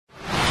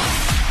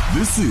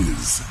This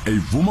is a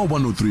Vuma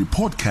 103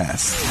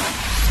 podcast.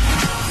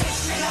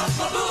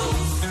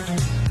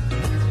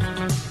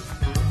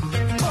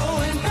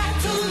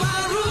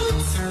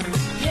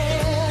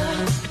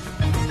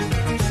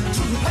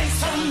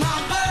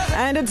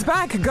 And it's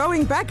back,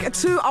 going back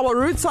to our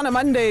roots on a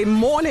Monday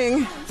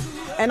morning.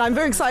 And I'm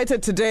very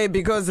excited today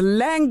because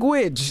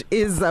language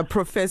is a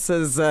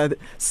professor's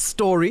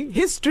story.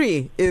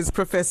 History is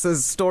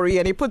professor's story,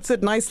 and he puts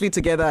it nicely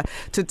together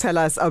to tell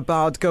us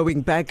about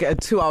going back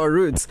to our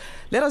roots.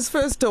 Let us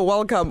first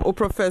welcome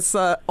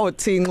Professor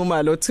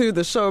Nxumalo to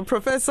the show.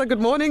 Professor,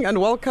 good morning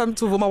and welcome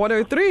to Vuma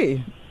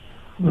 103.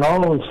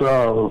 No,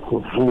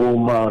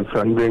 Vuma,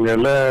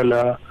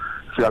 sanibingelela.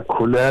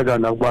 Siyakhuleka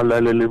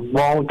nakubalaleli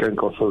bonke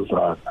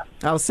nkosazana.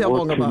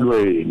 Siyabonga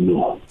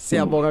baba.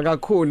 Siyabonga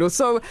kakhulu.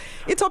 So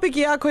itopic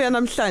yakho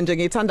yanamhlanje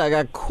ngiyithanda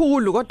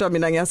kakhulu kodwa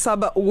mina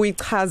ngiyasaba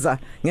ukuyichaza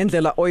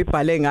ngendlela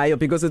oyibhale ngayo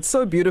because it's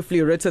so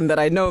beautifully written that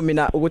I know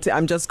mina ukuthi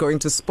I'm just going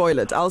to spoil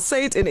it. I'll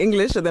say it in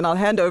English and then I'll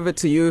hand over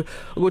to you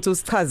ukuthi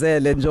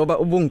usichazele njoba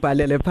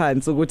ubungibhalele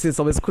phansi ukuthi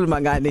sobe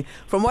sikhuluma ngani.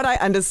 From what I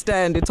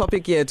understand, the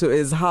topic yethu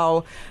is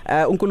how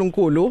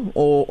uNkulunkulu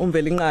or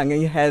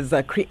uMvelinqangi has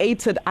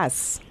created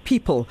us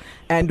people,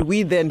 and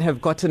we then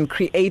have gotten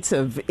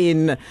creative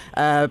in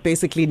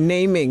basically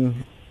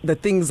naming the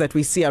things that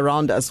we see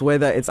around us,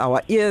 whether it's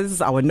our ears,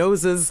 our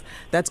noses,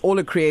 that's all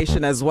a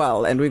creation as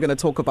well. And we're going to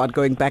talk about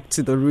going back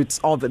to the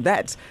roots of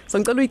that. So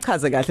ngicela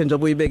uyichaze kahle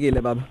njengoba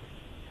uyibekile baba.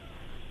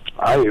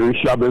 Hayi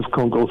ihlaba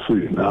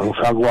esikhonkosini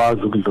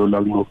angisakwazi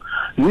ukudlula kuloko.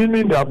 Yini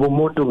indaba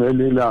umuntu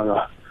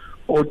ngelilanga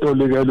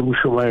otolikela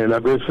umshumayela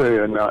bese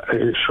yena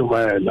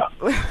eshumayela.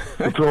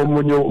 Utho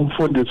umunye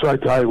umfundisi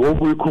wathi hayi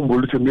wobuyikhumbula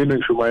ukuthi mina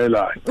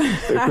ngishumayelayo.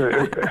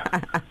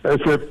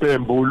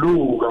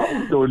 Esepembuluka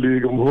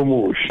umtolika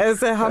umhumushi.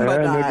 Esehamba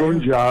naye.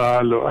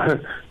 Kunjalo.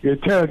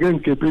 Ngithe ke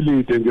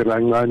ngigepilite nje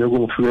kancane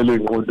kungifikele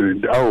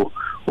engqondweni. Awu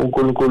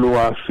uNkulunkulu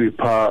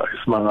wasipha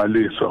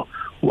isimangaliso.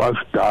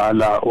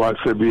 Wasidala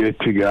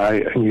wasebiyethi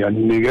hayi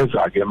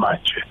ngiyanikeza ke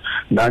manje.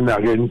 Nana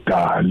ke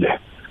ndale.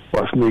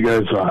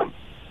 Wasinikeza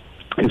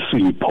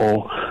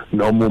isipho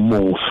noma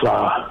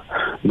umusa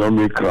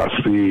noma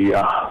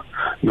igracia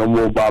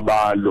noma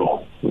ubabalo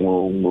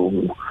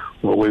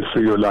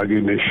ngokwesiko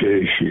lakini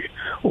esheshi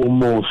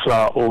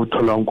umusa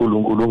othola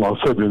uNkulunkulu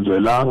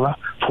ungawusebenzelanga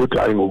futhi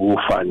hayi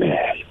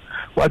ngokufanele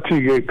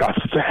wathi ke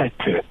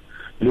kasethe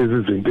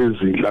lezi zinto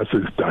ezinhle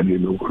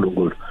asezidalile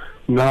uNkulunkulu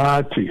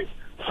nathi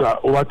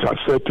wathi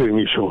asethe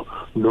ngisho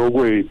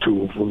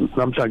nokwethu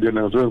namhlanje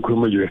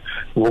ngizokhuluma nje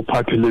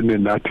ngophathelene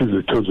nathi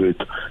izitho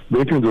zethu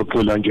bethi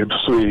ngizoxola nje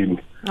ebusweni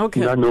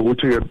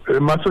nanokuthi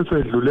mase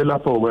sedlule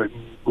lapho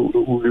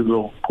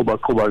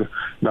uzoqhubaqhuba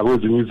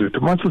nakwezinye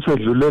izethu mase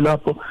sedlule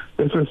lapho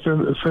bese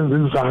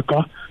senza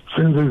izakha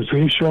senza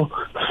izisho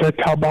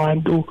setha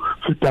abantu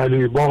sidala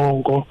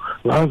ibongo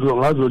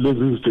ngazo lezi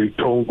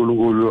izinto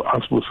uNkulunkulu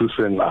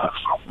asibusise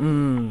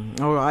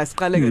ngazo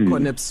asiqale ke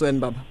khona ebusweni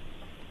baba.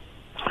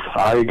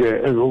 Hayi ke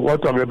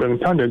kodwa ke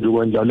bengithanda nje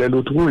ukwenzalela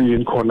ukuthi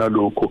kuyini khona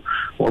lokho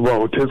ngoba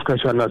uthe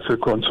isikhashana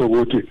sekhona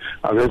sokuthi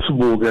ake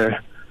sibuke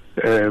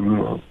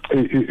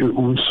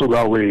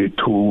umsuka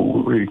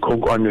wethu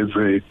ikhonkwane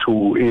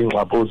zethu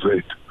ingxabo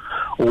zethu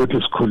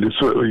ukuthi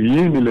sikhuliswe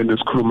yini lento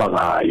esikhuluma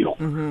ngayo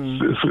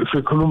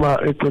sikhuluma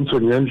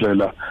eqinisweni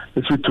ngendlela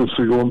esithi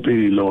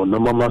usikompilo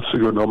noma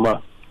amasiko noma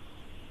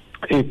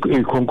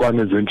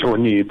ikhonkwane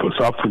zenhlonipho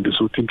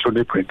safundisa ukuthi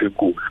inhlonipho into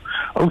enkulu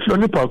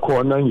ukuhlonipha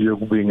khona nje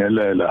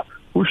kubingelela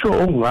kusho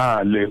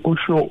ongale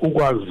kusho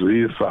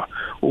ukwazisa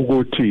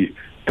ukuthi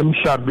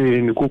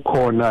emhlabeni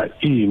kukhona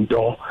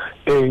into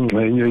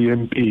engxenye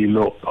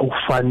yempilo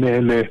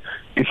ukufanele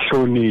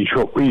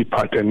ihlonishwe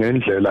uyiphathe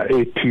ngendlela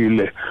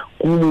ethile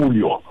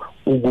kuyo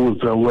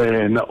ukuze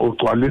wena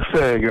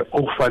ugcwaliseke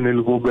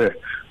okufanele kube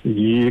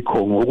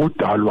yikho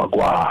ngokudalwa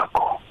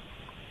kwakho.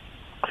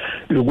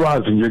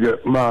 Ukwazi nje ke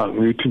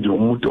ngithi nje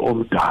umuntu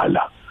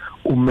omdala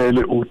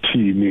kumele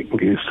uthini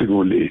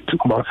ngesiko lethu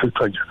kuma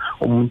sithi nje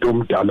umuntu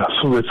omdala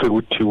suke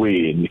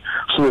sekuthiweni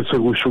suke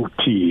sekusho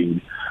ukuthini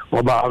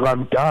ngoba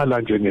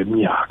akamdala nje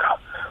ngeminyaka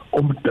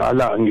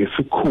umdala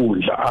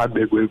ngesikhundla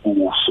abekwe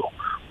kuso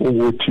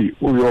ukuthi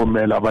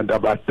uyomela abantu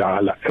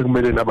abadala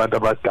ekumele nabantu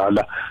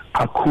abadala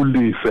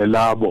akhulise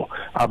labo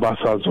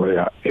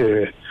abasazoya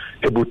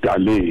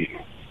ebudaleni.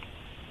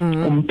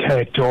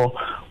 Umthetho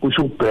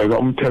kusho ukubheka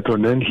umthetho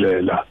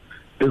nendlela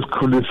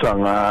esikhulisa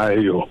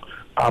ngayo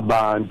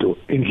abantu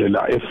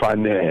indlela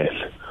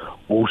efanele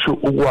usho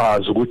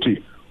ukwazi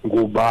ukuthi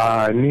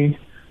ngubani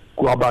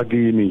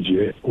kwabakini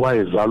nje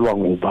wayezalwa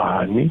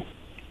ngubani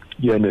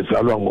yena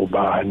ezalwa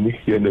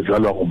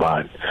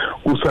ngubani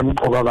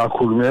kusemqoka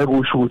kakhulu ngeke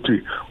usho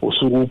ukuthi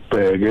usuke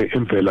ubheke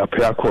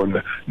imvelaphi yakho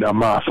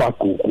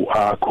namafagugu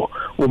akho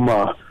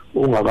uma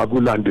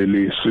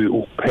ungakakulandelisi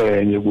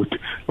ukuphenye ukuthi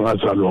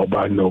ngazalwa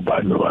ubani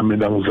nobani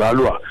mina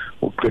ngizalwa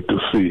uqeda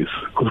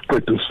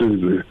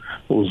usizwe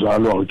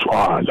uzalwa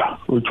utshwala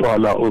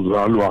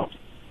uzalwa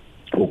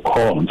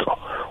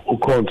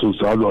ukhonzo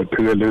uzalwa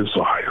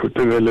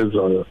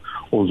uthekelezwayo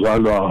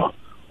uzalwa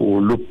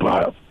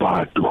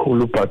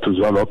ulubhatu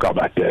uzalwa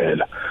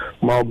kaBadela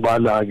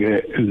mawubala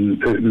ke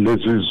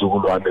lezi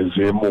izizukulwane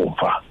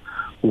zemumva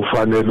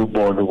ufanele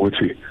ubone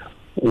ukuthi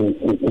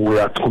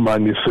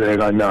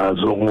uyaxhumaniseka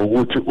nazo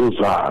ngokuthi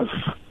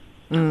uzazi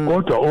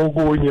kodwa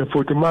okunye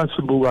futhi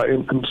masibuka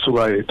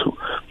imsuka yethu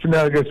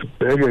kufuneka ke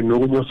sibheke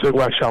nokunye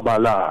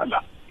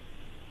osekwashabalala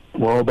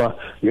ngoba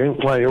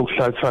ngenxa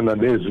yokuhlathana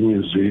nezinye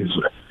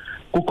izizwe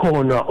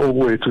kukhona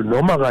okwethu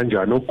noma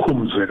kanjani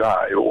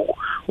okukhumzekayo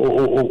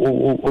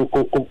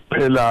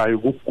okuphelayo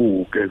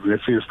kuguge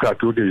ngesinye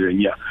isikhathi uthi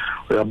yenya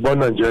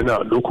uyabona njena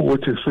lokhu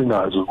ukuthi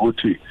singazi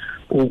ukuthi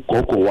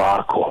ugogo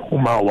wakho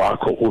uma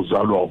wakho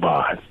uzalwa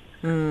ubani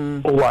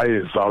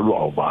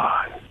owayezalwa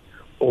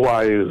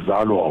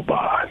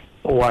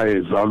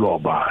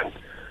ubani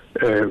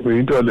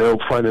into leyo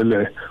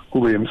kufanele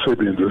kube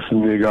imisebenzi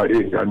esinika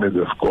izingane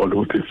zesikole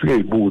ukuthi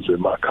siyibuze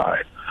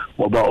emakhaya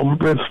ngoba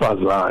umuntu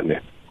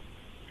wesifazane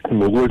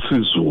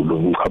ngokwesizulu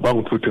ngicabanga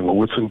ukuthi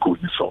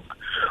ngokwesinkuniso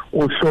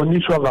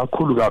uhlonishwa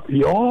kakhulu kabi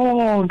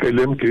yonke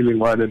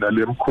lemgilingwane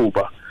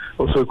nalemkhuba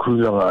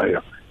osekhulunywa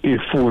ngayo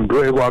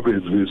ifundwe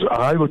kwabezizwe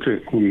hayi ukuthi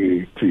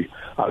ngithi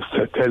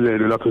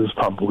asithethelele lapho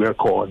siphambuke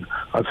khona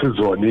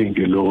asizona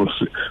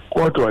ingelosi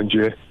kodwa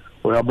nje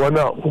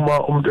uyabona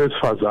uma umuntu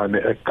wesifazane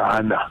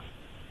egana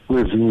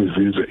kwezinye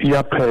izizwe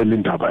iyaphela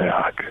indaba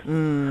yakhe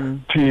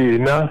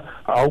thina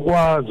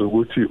awukwazi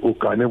ukuthi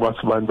ugane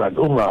kwasibandani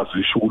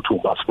ungazisho ukuthi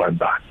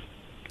ungasibandani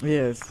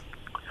yes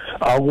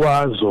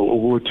awukwazi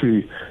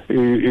ukuthi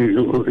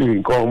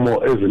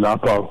inkomo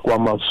ezilapha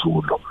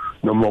kwamaZulu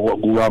noma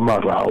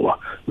kukaMarawa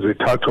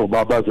zithathwa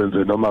baba zenze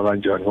noma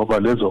kanjani ngoba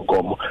lezo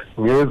nkomo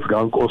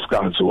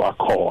ngezikankosikazi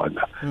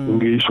wakhona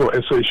ngisho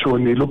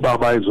eseshonile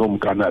ubaba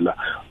izomgana la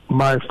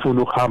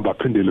mayifuna ukuhamba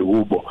phindele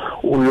kubo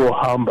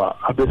uyohamba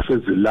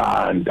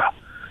abesezilanda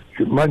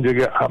manje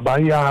ke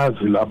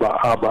abayazi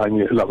laba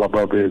abanye laba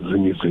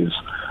babezinye izizwe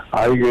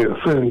hayi ke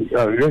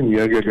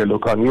ngiyeke ke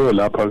lokho angiyo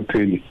lapha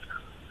kutheni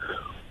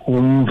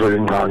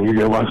umvenqa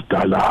ngike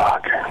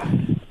wasidala ke.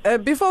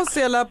 Before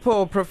siya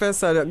lapho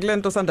Professor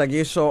Glento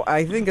Sandakisho,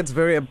 I think it's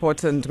very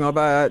important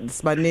ngoba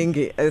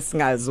sibaningi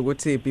esingazi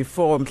ukuthi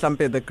before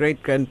mhlambe the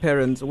great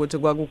grandparents ukuthi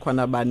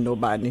kwakukhona bani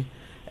nobani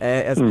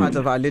as part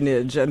of our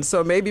lineage, and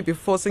so maybe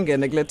before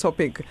singene kule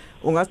topic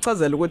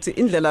ungasichazela ukuthi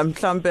indlela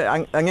mhlambe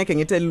angeke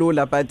ngithe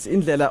lula but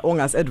indlela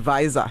ongas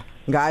advisor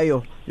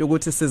ngayo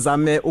ukuthi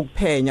sizame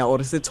ukuphenya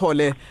or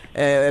sithole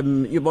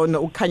yibona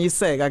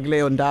ukukhanyiseka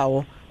kuleyo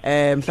ndawo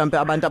mhlambe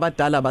abantu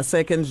abadala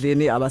basekho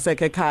endlini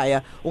abasekho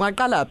ekhaya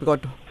ungaqala phi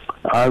kodwa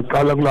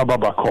aqala kulabo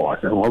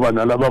abakhona ngoba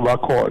nalabo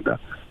abakhona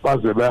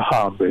baze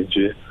behambe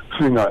nje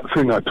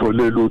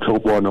singathole lutho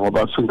ukubona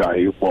ngoba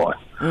singayibona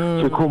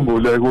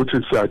sikhumbule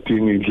ukuthi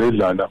siyadinga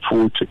indledlana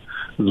futhi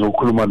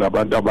zokukhuluma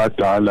nabantu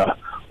abadala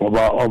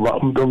ngoba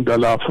umuntu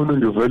omdala afuna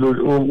nje vele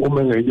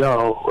uma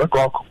ngenyawo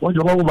kwakho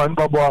njengoba ubani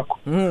babo wakho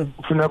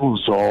ufuna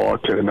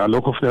kuzothe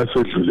nalokho ufuna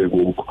sedlule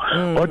kukho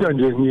kodwa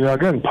nje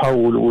ngiyake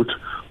ngiphawula ukuthi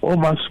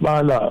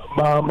omasibala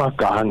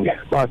bamagange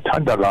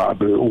bathanda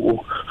kabe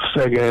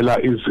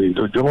ukusekela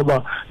izinto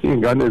njengoba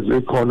izingane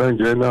zikhona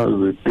njena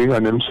zidinga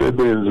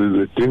nemisebenzi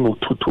zidinga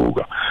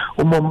ukuthuthuka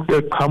uma umuntu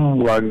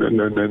eqhamuka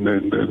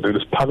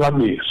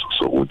nesiphakamiso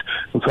sokuthi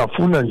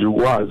ngisafuna nje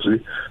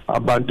ukwazi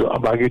abantu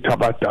abakithi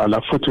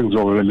abadala futhi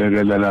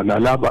ngizobelekelela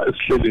nalaba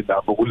esihleli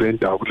nabo kule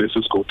ndawo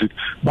kulesi sigodi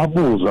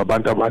babuza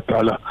abantu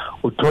abadala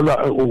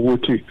uthola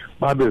ukuthi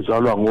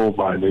babezalwa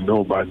ngobani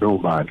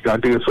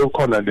kanti ke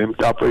sokhona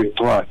nemtapo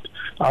ezincwadi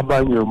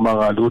abanye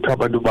mangala ukuthi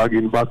abantu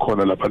bakini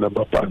bakhona lapha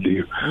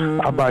nababhaliwe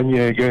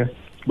abanye ke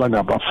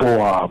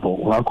banabafowabo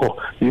ngakho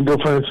into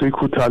efanele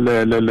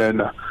siyikhuthalele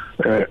lena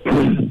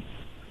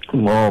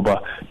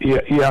ngoba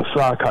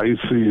iyasakha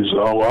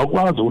isizwe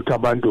awukwazi ukuthi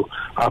abantu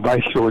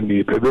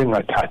abayihloniphe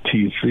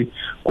bengathathisi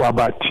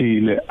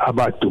kwabathile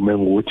abadume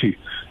ngokuthi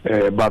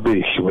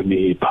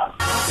babeyihlonipha.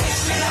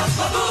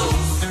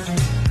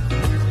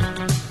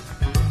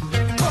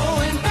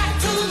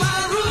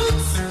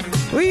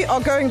 We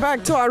are going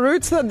back to our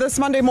roots this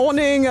Monday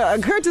morning,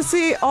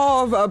 courtesy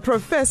of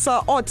Professor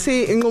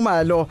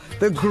Nxumalo,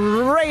 the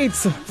great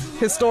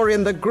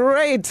historian, the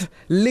great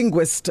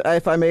linguist,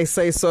 if I may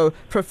say so.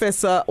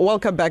 Professor,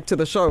 welcome back to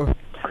the show.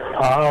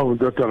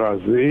 Dr.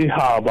 Razi,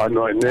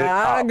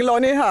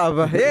 Gloni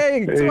haba.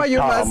 Hey, so you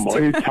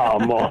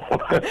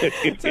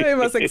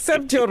must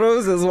accept your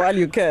roses while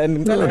you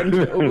can.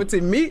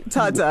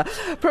 Tata.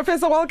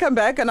 Professor, welcome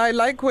back. And I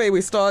like where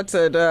we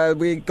started.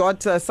 We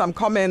got some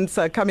comments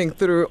coming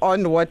through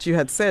on what you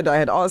had said. I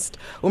had asked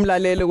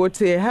Umlalele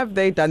ukuthi, have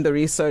they done the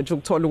research?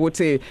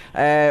 Ukuthi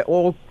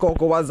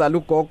gogo wazala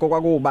ugogo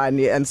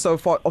kwakubani and so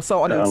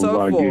on and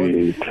so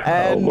forth.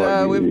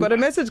 And we've got a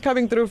message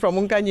coming through from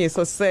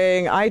Unkanyiso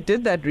saying, I did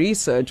that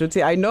research.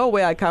 I know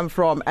where I come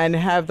from and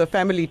have the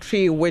family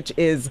tree which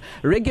is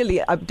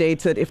regularly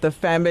updated if the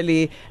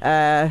family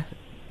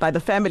by the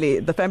family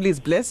is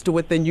blessed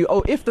with the new,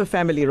 if the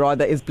family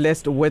rather is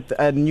blessed with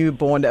a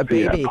newborn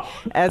baby.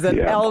 As an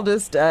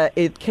eldest, I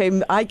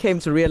came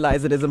to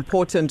realize it is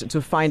important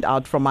to find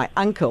out from my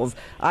uncles.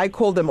 I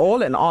called them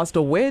all and asked,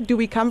 where do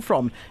we come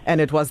from? And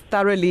it was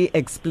thoroughly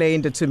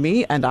explained to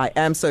me, and I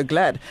am so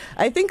glad.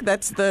 I think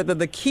that's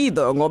the key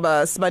though,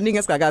 ngoba sibaningi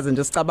esingakaze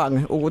nje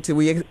sicabanga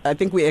ukuthi I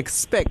think we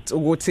expect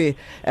ukuthi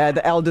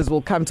the elders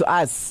will come to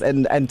us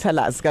and tell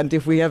us, and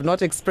if we have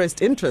not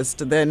expressed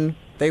interest, then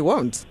they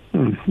won't.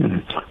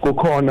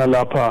 Kukhona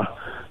lapha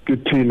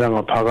kithina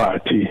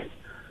ngaphakathi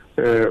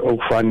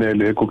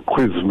okufanele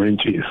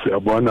ukuqhizimentshisi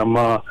yabona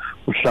ma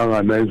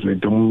uhlangana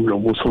izinto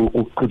lobuso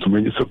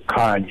ukuqhizimentshisa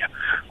ukukhanya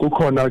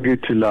kukhona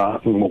kithi la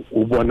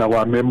ubona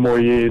kwami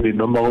emoyeni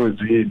noma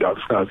kwezinye indawo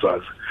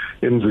singazazi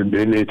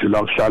emzimbeni ethu la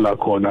kuhlala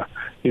khona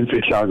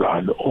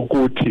imfihlakalo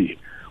ukuthi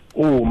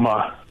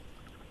uma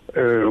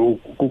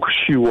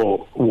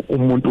ukushiwo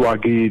umuntu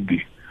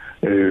wakini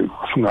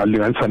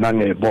singalinganisa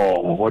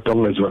nangebongo kodwa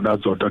kungezona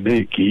zonke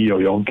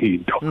negiyo yonke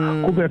into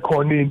kube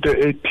khona into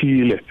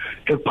ethile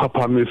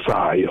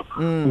ekuphaphamisayo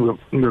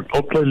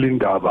ngoxoxela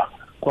indaba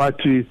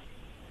kwathi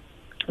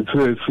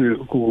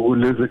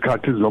kulezi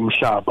khathi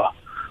zomhlaba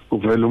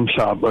kuvela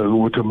umhlaba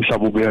ukuthi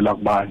umhlaba ubuyela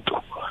kubantu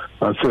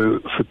ase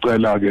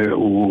sicela ke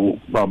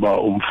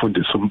ubaba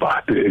umfundisi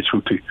umbade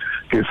ethi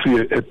ke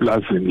siye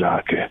eplazini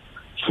lakhe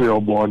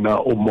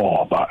siyobona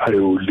umoba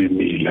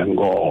ayolimile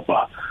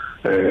ngoba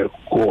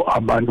ko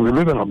abantu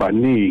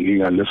bebengabaningi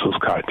ngaleso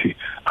sikhathi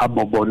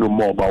ababona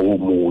umoba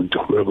womuntu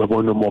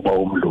bebona umoba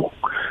womlungu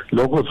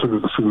lokho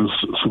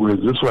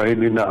sikwenziswa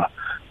yini na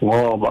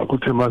ngoba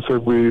kuthe mase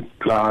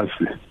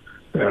kwiplazi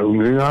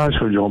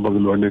ngingasho nje ngoba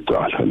kulona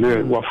icala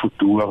le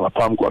kwafuduka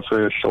ngaphambi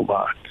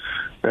kwasehlobani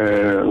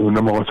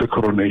noma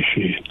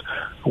kwase-coronation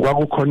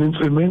kwakukhona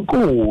insimi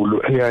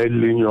enkulu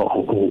eyayilinywa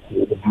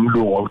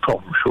umlungu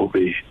okuthiwa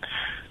umshobeni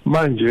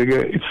manje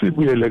ke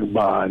isibuyele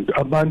kubantu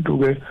abantu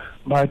ke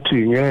bathi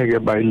ngeke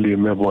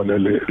bayilime bona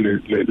le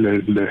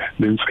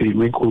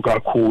nsimi enkulu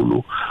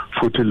kakhulu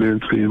futhi le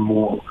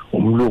nsimi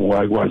umlungu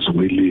ayikwazi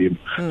ukuyilima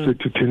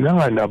sithi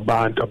thina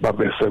nabantu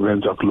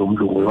ababesebenza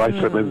kulomlungu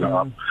wayesebenza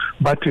ngapha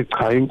bathi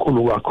cha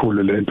inkulu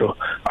kakhulu lento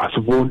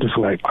asiboni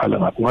singayiqala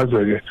ngapha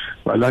ngaze ke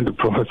balanda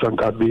uProfessor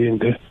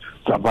Nkabinde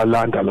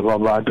sabalanda laba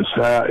bantu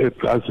saya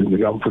eplazini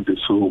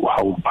kamfundisi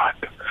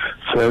uHawumbanda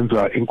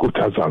senza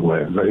inkuthaza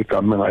kwenza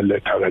igama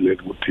ngaletha kale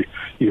ukuthi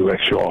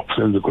i-workshop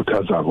senza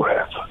inkuthaza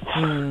kwenza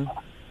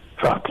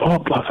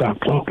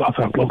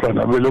saxoxa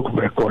nabelokhu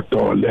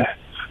begodole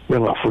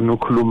bengafuna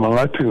ukukhuluma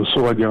ngathi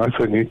ngisuka nje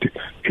ngase ngithi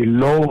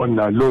ilowo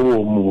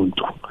nalowo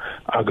muntu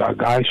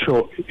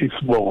akakasho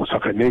isibongo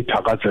sakhe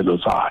nezithakazelo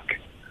zakhe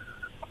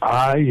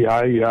hayi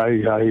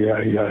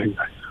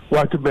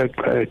wathi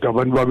beqeda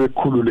abantu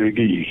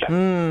babekhululekile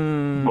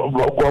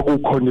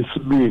kwakukhona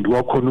isibindi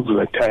kwakukhona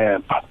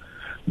ukuzethemba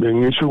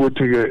bengisho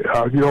ukuthi ke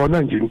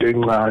akuyona nje into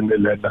encane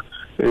lena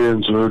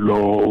eyenziwe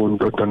lo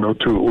ndodana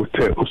othi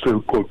uthe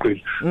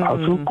useqoqile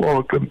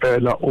asuqoqe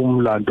impela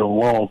umlando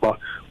ngoba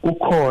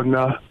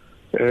kukhona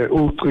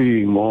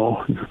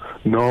ucingo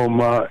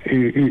noma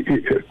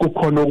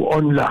kukhona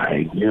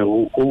online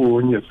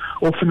unye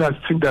ofuna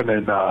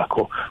sithintane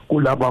nakho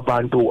kulabo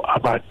abantu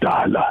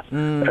abadala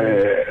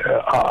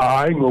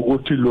hayi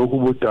ngokuthi lokhu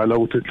budala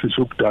ukuthi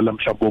ehlise ubudala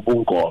mhlawumbe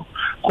obungoma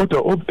kodwa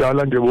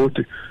obudala nje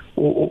bothi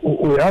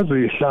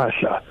uyazi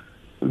ihlahla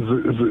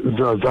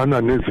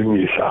zazana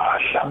nezinye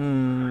ihlahla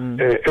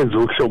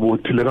ezokuhlobo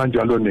uthile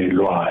kanjalo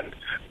nezilwane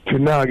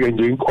thina ke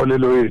nje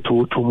inkolelo yethu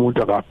ukuthi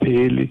umuntu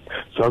akapheli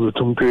sazothi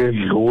umuntu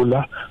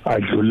edlula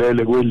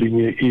adlulele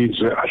kwelinye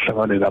izwe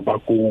ahlangane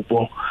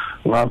nabakubo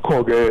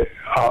ngakho ke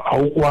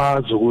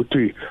awukwazi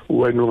ukuthi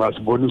wena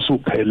ungazibona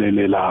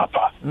usuphelele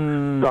lapha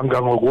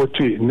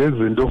kangangokuthi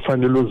nezinto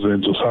ofanele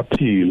uzenze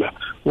usaphila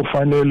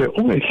ufanele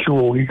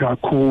ungehluki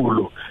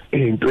kakhulu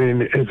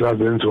ezintweni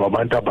ezazenziwa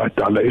abantu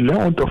abadala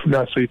ile nto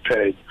ofuna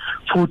siyithenye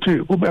futhi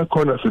kube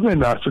khona sibe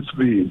naso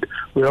isibindi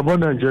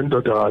uyabona nje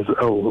indodakazi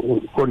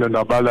khona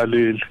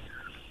nabalaleli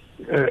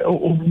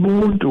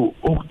umuntu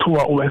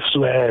okuthiwa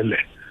uweswele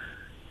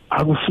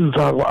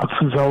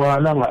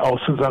akusizakala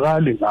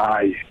awusizakali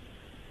ngaye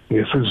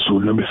ngesizulu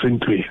noma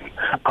esintweni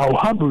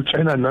awuhambe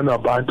utshena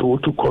nanabantu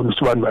ukuthi ukhona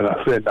usibani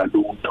balasena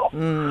lutho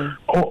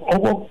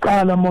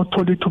okokuqala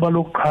mothola ithuba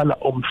lokuqala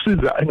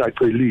umsiza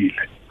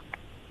engacelile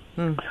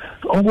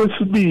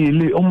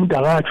okwesibili umuntu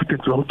akathi ukuthi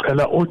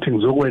ngizocela uthi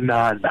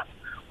ngizokwenana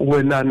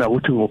ukwenana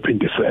ukuthi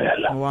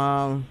ngophindisela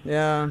wow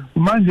yeah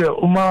manje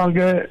uma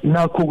ke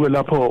nakho ke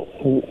lapho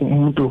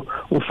umuntu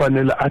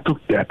ufanele athi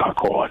ukudepha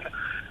khona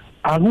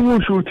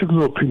akusho ukuthi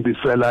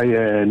kuzophindisela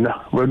yena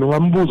wena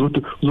ungambuza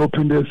ukuthi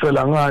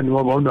uzophindisela ngani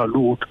ngoba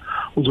unalutho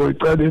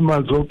uzoyicela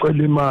imali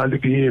uzocela imali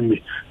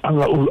kimi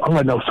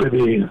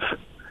anganawusebenzi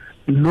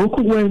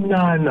lokhu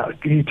kwenana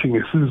kithi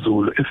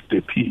ngesizulu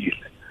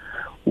esidephile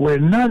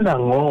wenana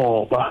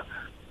ngoba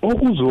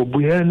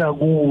okuzobuyela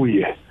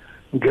kuye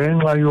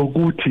ngenxa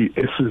yokuthi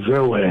esize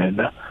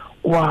wena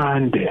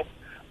kwande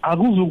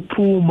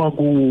akuzukuphuma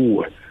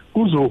kuwe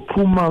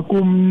kuzophuma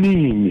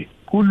kumnini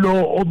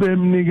kulo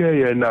obemnike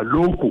yena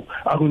lokhu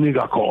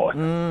akunika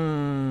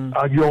khona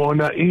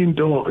akuyona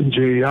into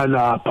nje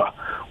yalapha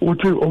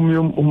uthi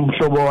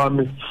umhlobo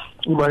wami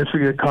uma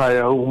efika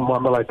ekhaya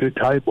umama wakhe ethi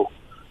hayibo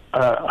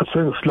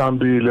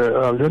asengisilambile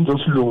ngenza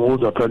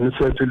usilunguza phela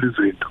nisethe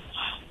izinto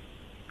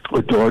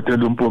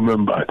udokotela umpume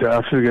mbathe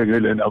afike ke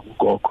lena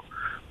kugogo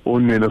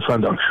unina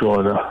usanda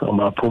kushona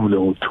amaphumule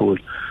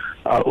ngokuthula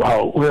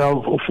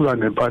uyafika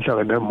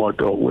nempahla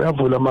nemoto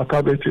uyavula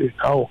amakhabethi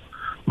hawo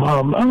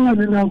mama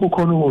angani nakho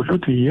khona ukudla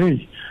uthi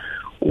hey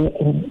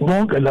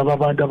bonke laba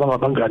bantu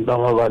abangabangani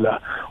bamabala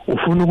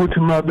ufuna ukuthi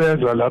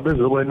mabeza la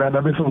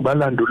bezokwenana bese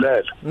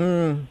ngibalandulela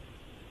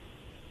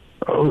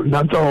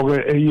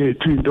nanto-ke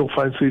eyethu into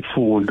okufanele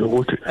siyifunde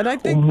ukuthi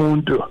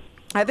umuntu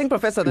I think,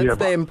 Professor, that's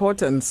the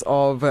importance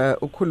of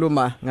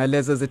ukhuluma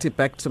ngalezi zithi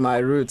back to my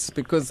roots,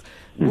 because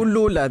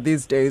kulula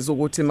these days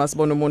ukuthi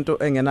masibona umuntu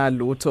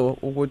engenalutho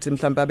ukuthi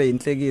mhlawumbe abe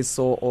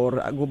inhlekiso or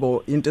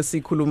kubo into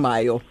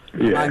esikhulumayo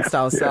amongst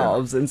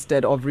ourselves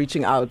instead of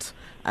reaching out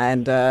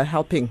and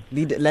helping,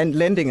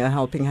 lending a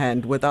helping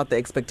hand without the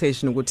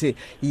expectation ukuthi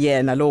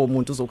yena lowo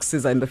muntu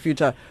uzokusiza in the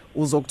future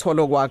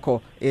uzokuthola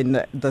kwakho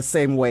in the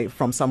same way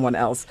from someone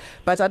else.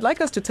 But I'd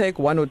like us to take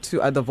one or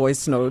two other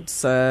voice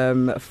notes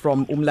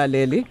from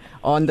umlaleli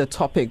on the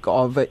topic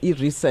of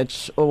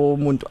research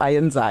umuntu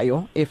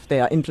ayenzayo if they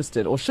are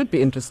interested or should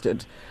be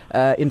interested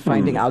in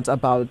finding out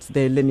about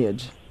their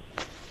lineage.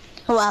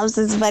 Wow,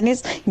 sis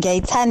Vanessa,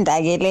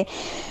 ngiyayithanda ke le.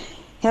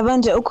 Yabo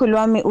nje ukhulu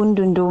wami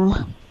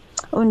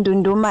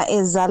undunduma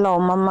ezalwa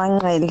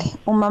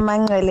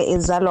umamanqele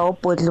ezalwa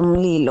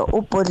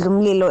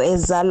ubhodlumlilo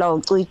ezalwa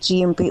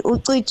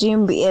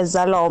ucijimbi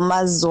ezalwa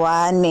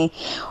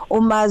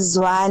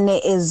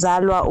umazwane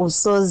ezalwa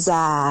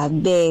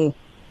usozabe.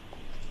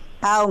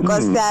 Hawu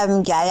Nkosi yami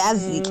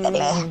ngiyayazi ke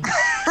le.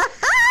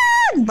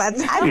 But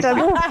I don't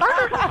know.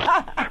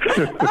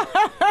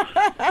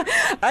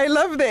 I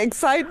love the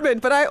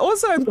excitement, but I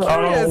also am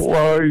curious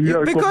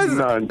because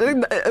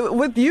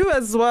with you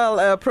as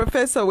well,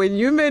 Professor, when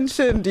you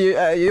mentioned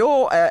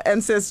your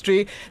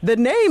ancestry, the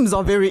names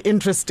are very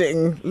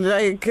interesting.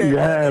 Like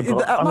Amnandi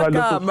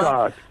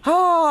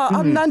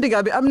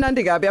Gabi. I'm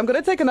going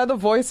to take another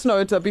voice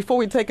note before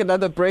we take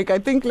another break. I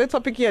think Let's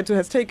Topic here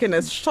has taken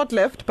a short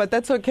left, but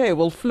that's okay.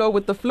 We'll flow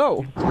with the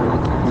flow.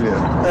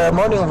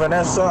 Morning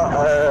Vanessa,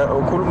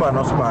 ukhuluma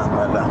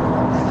noSibanga la.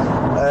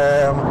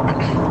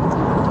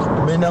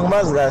 Mina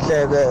ngimazi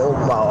kahle ke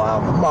uma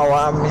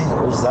wami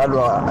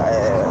uzalwa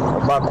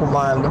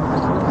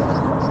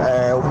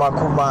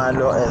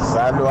umakhumalo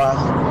ezalwa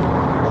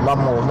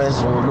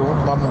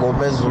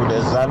umamngomezulu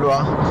ezalwa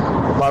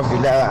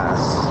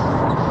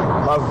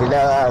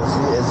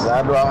umavilakazi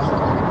ezalwa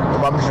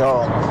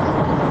umamhlongo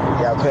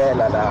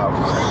yaphela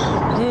lapho.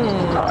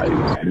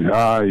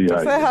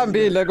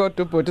 Sehambile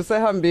kodwa ubhuti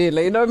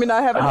sehambile. You know, I mean,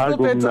 I have a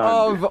little bit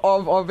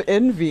of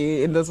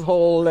envy in this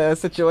whole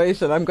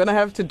situation. I'm going to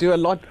have to do a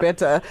lot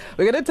better.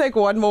 We're going to take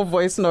one more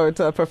voice note,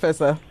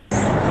 Professor.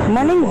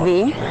 Morning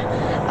V.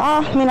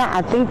 Mina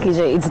I think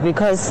it's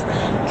because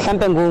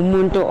mhlambe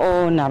ngumuntu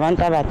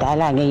onabantu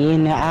abadala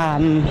ngiyini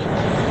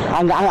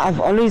I've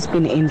always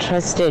been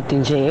interested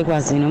nje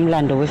ekwazini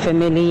umlando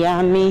wefamily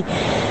yami,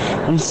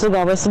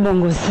 umsuka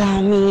wesibongo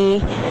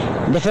sami,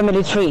 the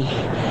family tree.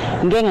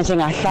 Ngeke nje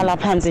ngahlala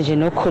phansi nje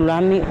nokhulu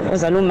wami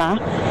ozaluma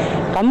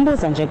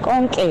ngambuza nje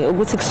konke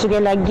ukuthi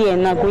kusukela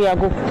kuyena kuya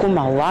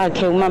kuma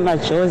wakhe umama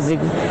Jozi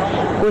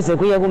kuze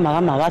kuye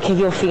kumama wakhe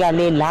kuyofika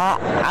le la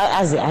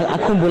aze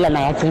akhumbula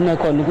naye agcine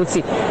khona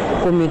ukuthi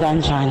kumi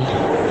kanjani.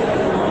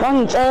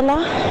 Wangitshela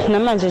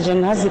namanje nje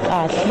ngazi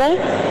kahle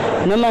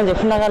noma nje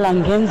kufunakala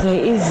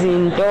ngenze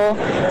izinto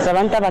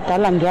zabantu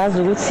abadala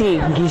ngiyazi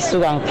ukuthi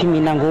ngisuka ngaphi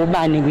mina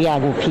ngobani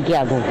kuyakuphi.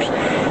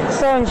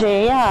 So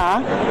nje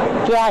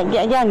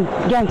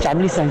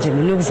ngiyangijabulisa nje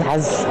mina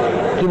ukuzazi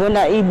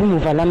ngibona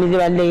imuva lami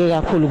libaleke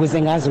kakhulu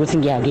ukuze ngazi ukuthi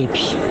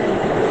ngiyakephi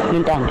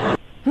nontando.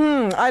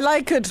 I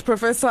like it,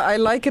 Professor. I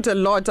like it a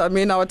lot. I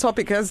mean, our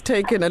topic has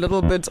taken a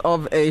little bit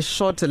of a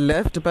short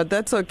left, but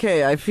that's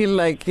okay. I feel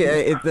like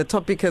the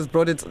topic has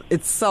brought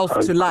itself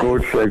to life.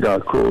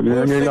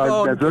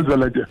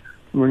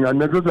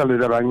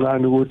 Nginganezela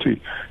kancane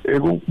ukuthi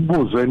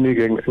ekubuzeni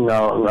ke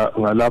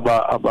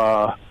ngalaba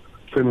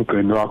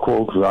abasemgqeni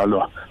wakho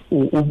okuzalwa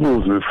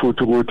ubuze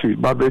futhi ukuthi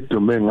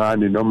babedume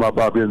ngani noma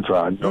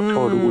babenzani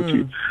nokuthola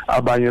ukuthi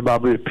abanye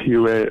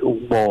babephiwe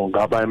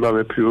ukubonga, abanye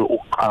babephiwe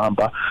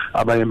ukuqhamba,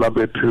 abanye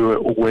babephiwe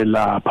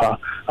ukwelapha,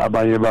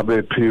 abanye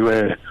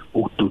babephiwe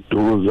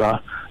ukududuza,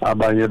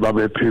 abanye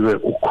babephiwe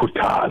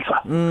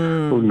ukukhuthaza.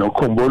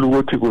 Nokukhumbula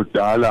ukuthi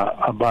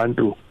kudala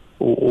abantu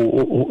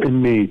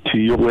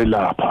imithi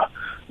yokwelapha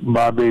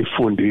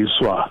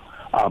babefundiswa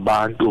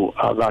abantu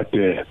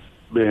akade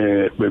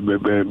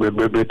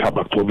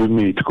bethaba gcoba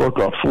imithi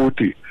kodwa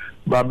futhi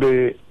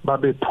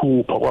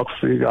babephupha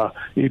kwakufika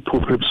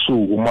iphupho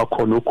ebusuku uma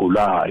khona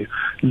ogulayo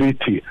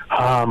lithi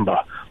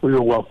hamba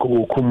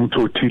uyokwakukho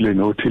umuntu othile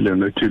nothile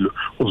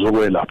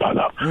uzokwelapha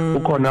lapha.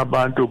 Ukhona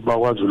abantu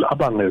bakwaZulu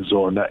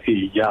abangezona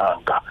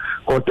inyanga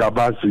kodwa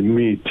bazi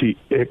imithi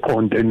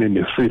eqondene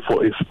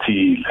nesifo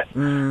esithile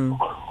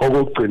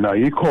okugcina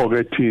yikho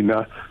ke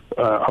thina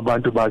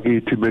abantu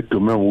bakithi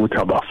bedume ukuthi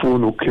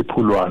abafuni ukukhipha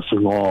ulwazi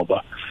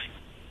ngoba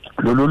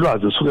lolu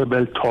lwazi suke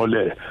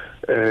belithole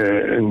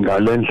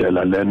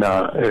ngalendlela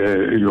lena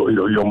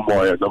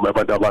yomoya noma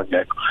abantu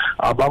abangekho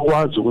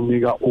abakwazi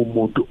ukunika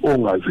umuntu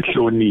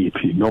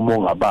ongazihloniphi noma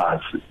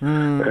ongabazi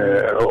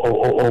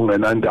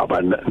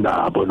ongenandaba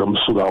nabo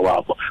nomsuka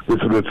wabo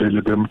bese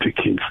bevele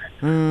bemthikhize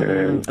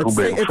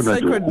it's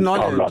sacred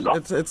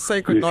knowledge. It's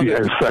sacred knowledge.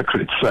 It's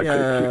sacred.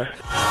 Yeah.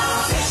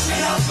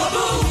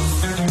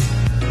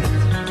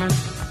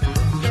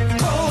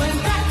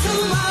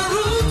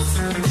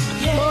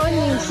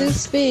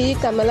 Sisifika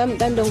igama lami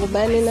Ntando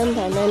Ngubane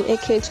number 9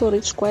 eKhetho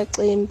Rich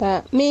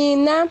kwaXimba.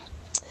 Mina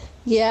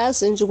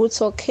ngiyazi nje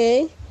ukuthi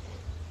okay.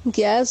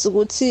 Ngiyazi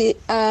ukuthi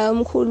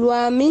umkhulu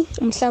wami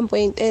umhlambo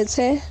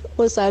oyintethe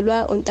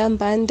ozalwa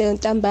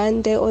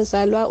uNtambande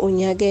ozalwa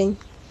uNyakenye.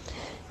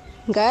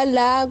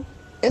 Ngala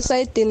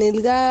esayidini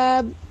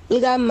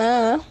lika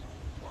ma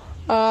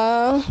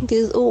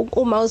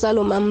uma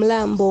uzalwa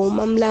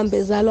uMamlambo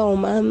ezalwa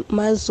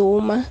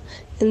uMazuma.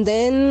 And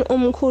then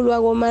umkhulu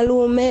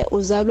wakomalume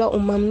uzalwa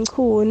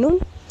uMamchunu.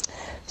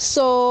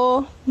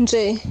 So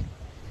nje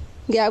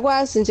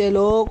ngiyakwazi nje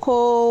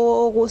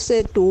lokho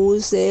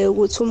okuseduze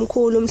ukuthi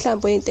umkhulu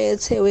mhlawumbe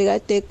oyintethe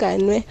wekade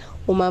eganwe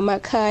umama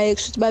Khaya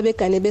kusho ukuthi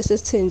babegane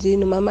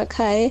besesithenjini umama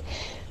Khaya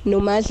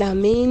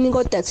noMadlamini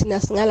kodwa thina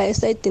singala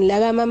esayidini la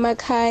kaMama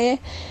Khaya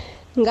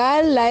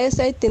ngala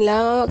esayidini la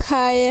kaMama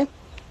Khaya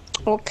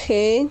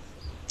okay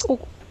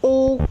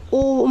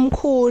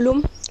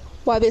umkhulu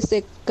wabe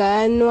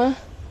seganwa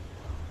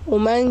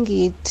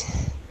uMangidi.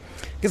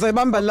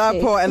 Ngizayibamba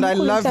lapho, and I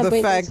love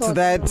the fact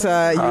that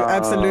you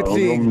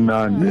absolutely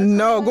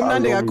no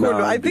kumnandi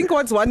kakhulu. I think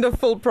what's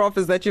wonderful, Prof,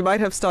 is that you might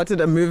have started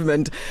a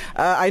movement.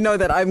 I know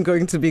that I'm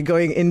going to be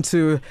going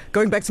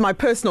back to my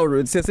personal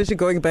roots, essentially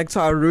going back to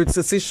our roots,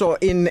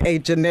 in a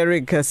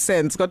generic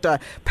sense. But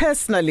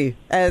personally,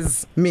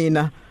 as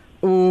Mina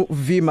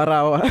V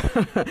Marawa,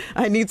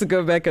 I need to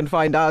go back and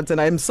find out,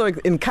 and I'm so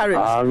encouraged.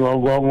 No,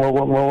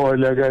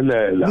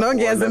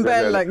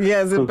 ngiyazimpela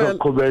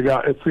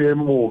sizoqhubeka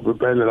esemuva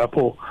phela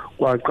lapho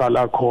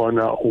kwaqala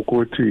khona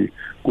ukuthi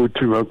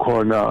kuthiwe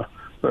khona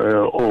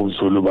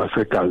oZulu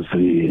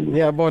basegazini.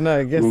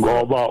 Yabona ke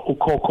ngoba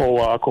ukhokho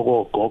wakho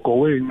kogogo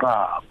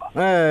wenqaba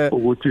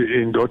ukuthi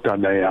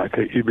indodana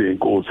yakhe ibe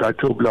inkosi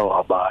athi ubulawa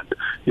abantu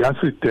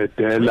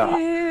yasidedela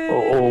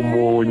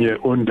omunye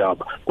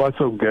undaba kwase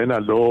kungena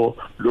lo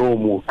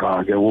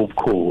muqa ke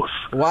wobukhosi.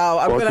 Wow,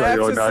 I'm going to have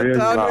to sit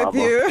down with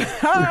you.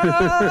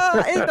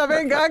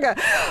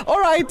 All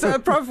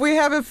right, Prof, we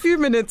have a few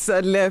minutes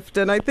left,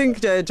 and I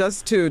think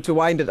just to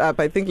wind it up,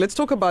 I think let's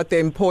talk about the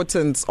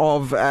importance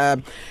of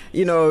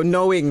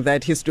knowing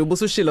that history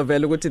busushilo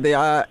vele ukuthi there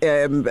are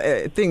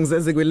things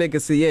ezikwi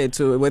legacy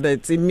yethu, whether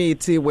it's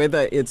imithi,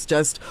 whether it's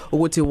just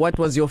ukuthi what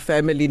was your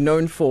family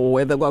known for,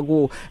 whether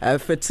kwaku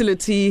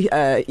fertility,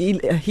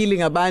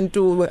 healing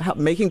abantu,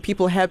 making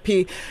people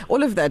happy,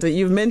 all of that.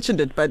 You've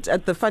mentioned it, but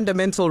at the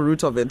fundamental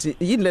root of it,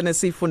 yini lena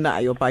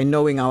sifunayo by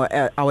knowing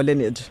our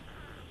lineage?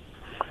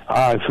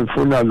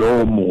 Sifuna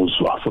lo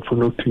muzwa,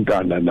 sifuna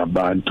ukuthintana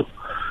nabantu,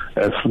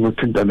 sifuna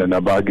ukuthintana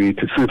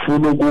nabakithi,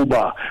 sifuna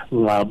ukuba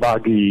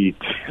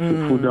ngabakithi,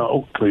 sifuna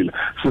ukugxila,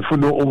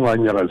 sifuna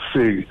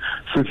unganyakaziseki,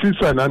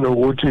 sifisa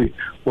nanokuthi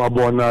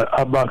wabona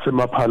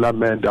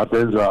abasemaphalamende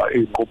abenza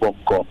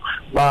inqubomgomo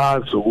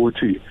bazi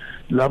ukuthi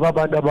laba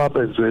abantu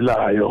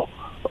ababenzelayo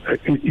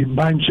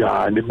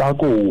ibanjani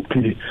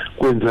bakuphi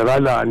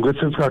kwenzakalani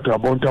kwesinye isikhathi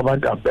abantu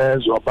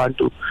abezwa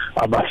abantu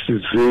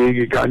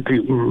abasizeki kanti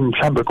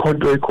mhlambe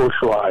khonto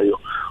ekhohlwayo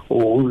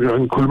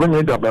ngikhuluma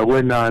ngendaba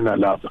yakwenana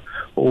lapha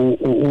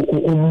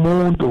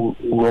umuntu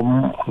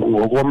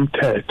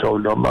ngokomthetho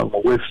noma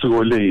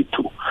ngokwesiko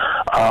lethu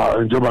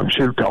njengoba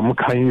ngishilo ukuthi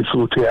amkhanyisa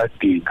ukuthi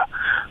uyadinga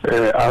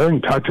ake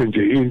ngithathe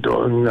nje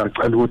into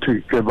ngingacela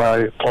ukuthi ke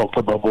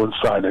bayixoxe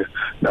babonisane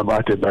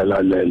nabade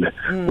balalele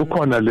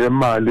kukhona le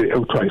mali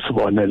ekuthiwa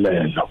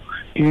isibonelelo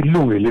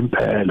ilungile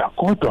impela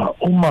kodwa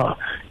uma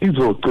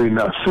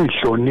izogcina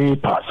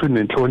sihlonipha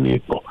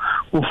sinenhlonipho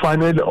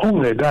kufanele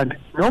ongekani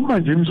noma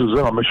nje imizuzu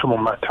engamashumi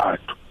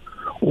amathathu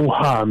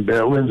uhambe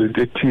wenze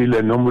into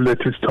ethile noma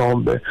ulethe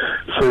isithombe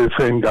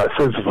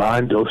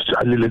sesivande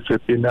ositshalile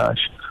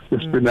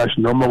spinach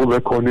noma kube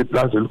khona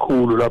iplaza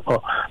elikhulu lapha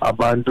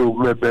abantu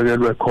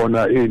bebekelwe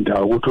khona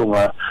indawo ukuthi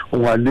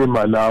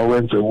ungalima la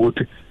wenze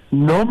ukuthi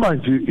noma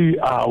nje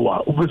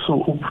i-hour ubese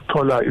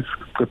uthola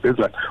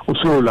isiqebhezana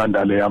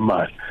usuyolanda le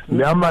yamali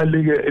le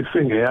yamali ke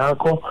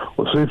esingeyakho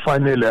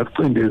usuyifanele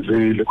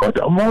yakucindezeli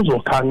kodwa uma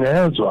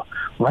uzokhangezwa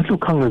ngathi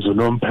ukhangezo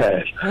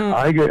nomphela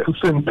hayi ke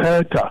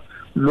usengiphetha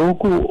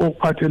lokhu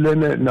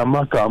okuphathelene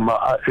namagama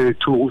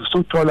ethu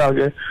usuthola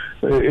ke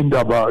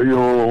indaba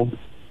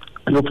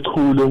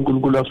yobuthule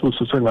uNkulunkulu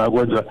asibusise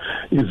ngakwenza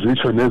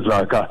izisho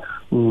nezakha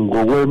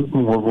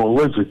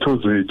ngokwezitho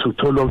zethu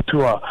uthola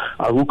kuthiwa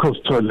akukho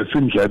sithole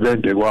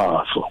sindlebende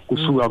kwaso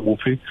kusuka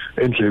kuphi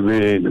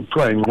endlebeni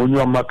kuthiwa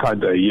inqunywa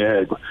amakhanda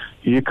yiyekwe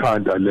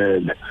ikhanda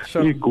lele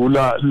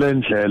igula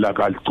lendlela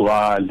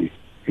kaligcwali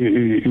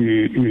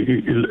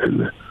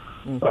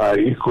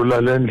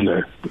igula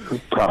lendlela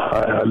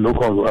cha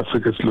lokho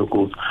asike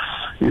siloko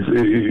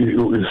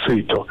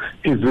isitho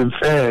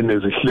izimfene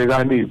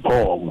zihlekana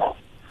iziphongo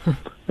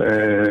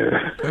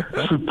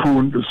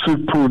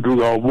siphundu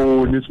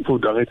kawuboni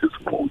isiphundu angithi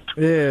siphundu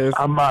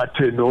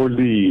amathe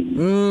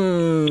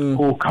nolimi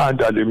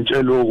ukhanda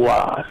lemtshelo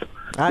kwalo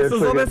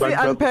Sizobe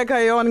si-unpack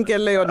yonke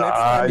leyo next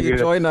time you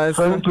join us.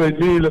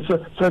 Sengiqedile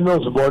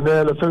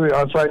senozibonela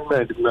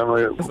semi-assignment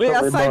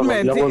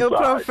assignment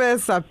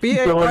Professor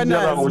BA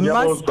Honours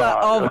Master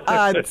of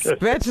Arts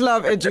Bachelor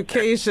of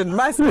Education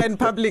Master in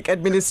Public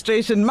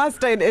Administration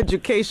Master in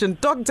Education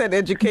Doctor in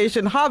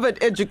Education Harvard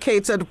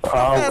educated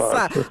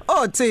Professor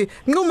Othi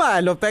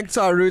Nxumalo. Back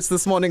to our roots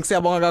this morning.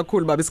 Siyabonga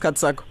kakhulu baba isikhathi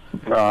sakho.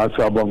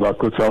 Siyabonga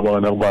kakhulu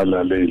sabona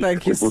kubalaleli.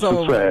 Thank you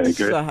so much.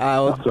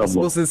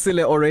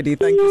 Busisile already.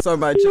 Thank you so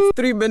much. It's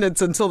 3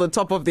 minutes until the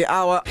top of the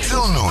hour.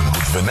 Till noon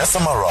with Vanessa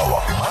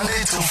Marawa,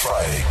 Monday till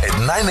Friday at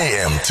 9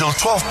 a.m. till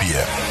 12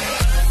 p.m.